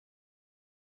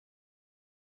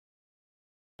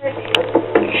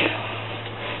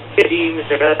Teams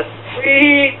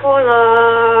Ricola.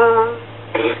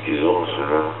 Excuse-moi,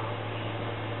 cela.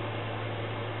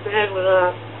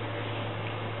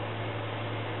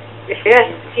 Yes,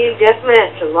 Team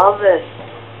Deathmatch. I love this.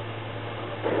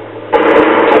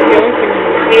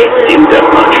 Team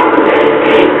Deathmatch.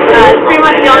 It's pretty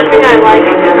much the only thing I like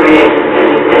in this game.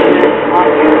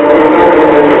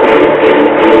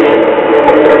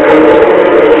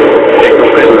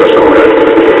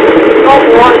 Oh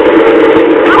boy.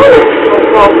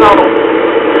 Oh no.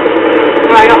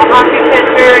 I got a hockey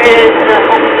center and the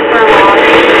furlong.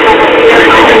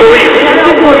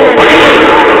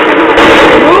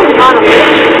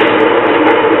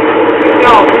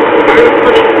 Go.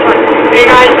 Hey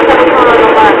guys, 7 on the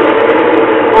left.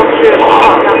 Oh shoot.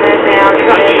 Down there, down. You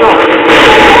got to go.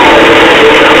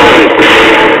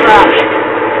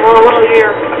 Oh, a little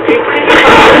here.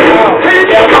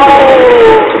 Oh,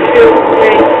 shoot.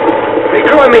 They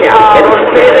throw me out.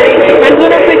 Depends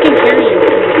on if they can hear you.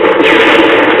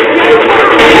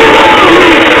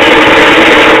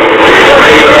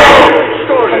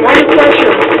 I'm under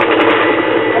pressure.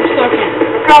 I'm stuck in.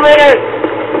 Coming in.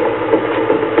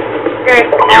 Okay.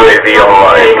 UAV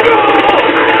online.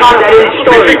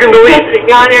 Taking the lead.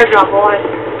 Got an airdrop, boys.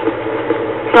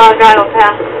 Saw a guy will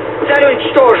pass. That ain't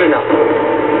stores enough.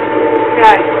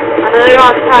 Okay. And then they're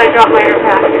going to try to drop my air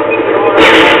package.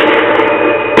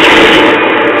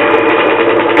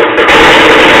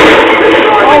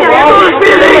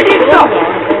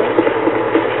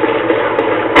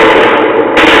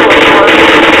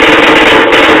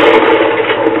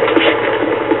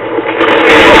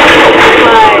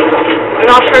 An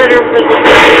alternative business.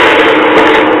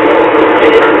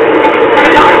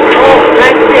 Oh,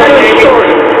 nice to see you, baby.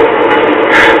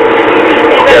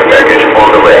 Care package on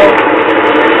the way.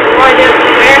 Boy, there's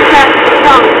some air package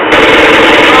coming.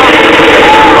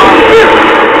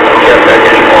 Care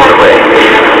package on the way.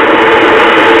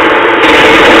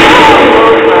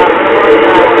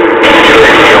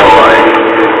 UAV online.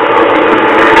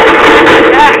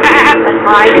 That's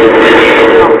mine.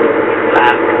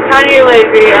 Tiny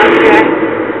UAV, okay.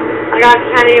 I got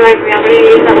tiny UAV. I'm gonna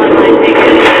use that one when I take it.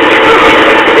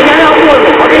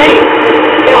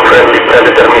 Friendly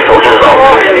Predator missile inbound.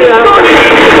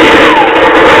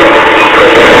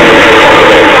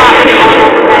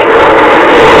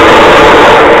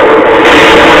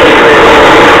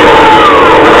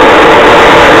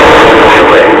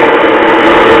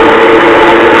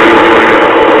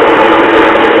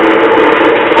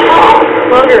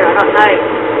 Loader, I got knife.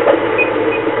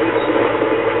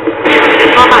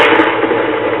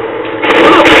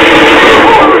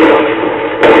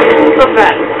 Come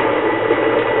back.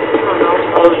 Oh no,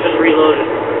 I was just reloaded.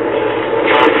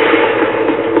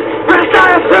 Press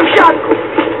tire, rim shot.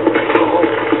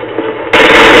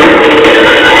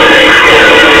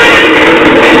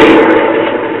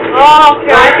 Oh,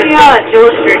 okay, I see how that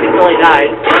Janurary really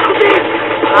died.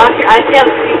 Okay, I see how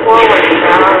the C4 works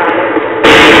now, alright.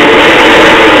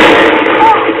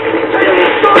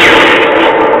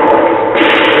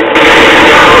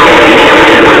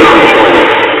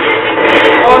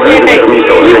 Oh, he went to me.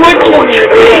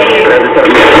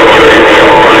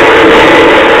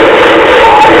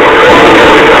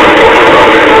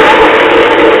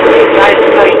 Guys,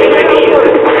 somebody can maybe use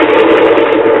it.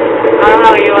 I don't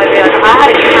know you like that. I had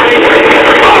it.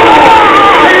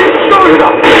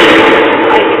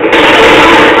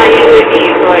 My UAV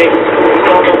is like,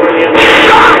 all over the other.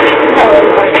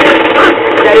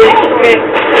 That is okay.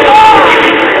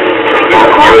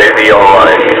 UAV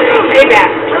online. Stay back.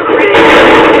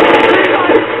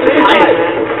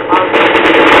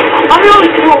 I'm the only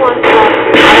cool one.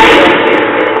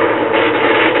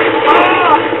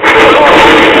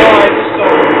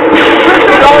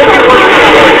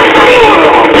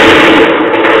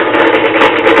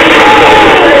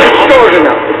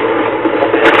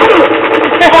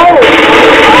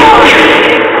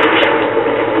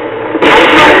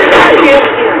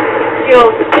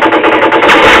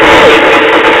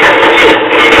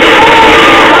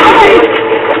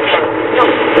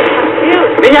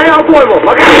 Меня я пойму,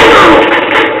 пока.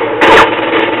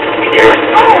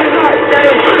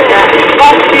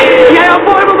 Я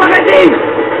пойму магазин.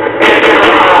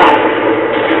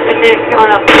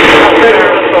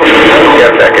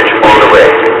 Care package on the way.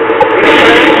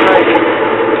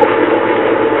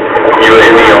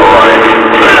 UAV online.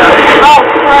 Oh,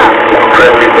 crap.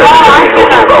 Friendly Predator missile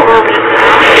inbound.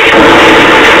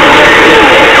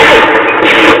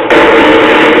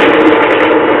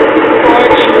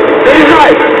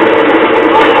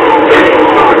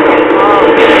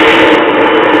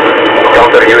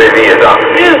 Counter UAV is on.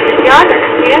 Dude, yonder,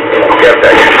 yeah? Care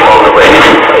package on the way.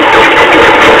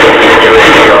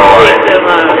 UAV online.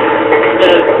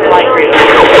 The light radar.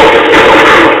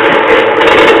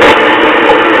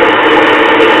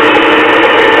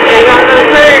 I got no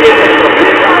clarity.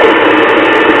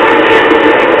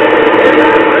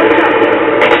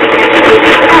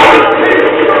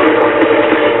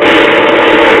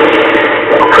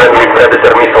 Friendly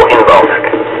Predator missile inbound.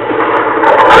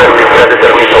 Friendly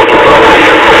Predator missile inbound.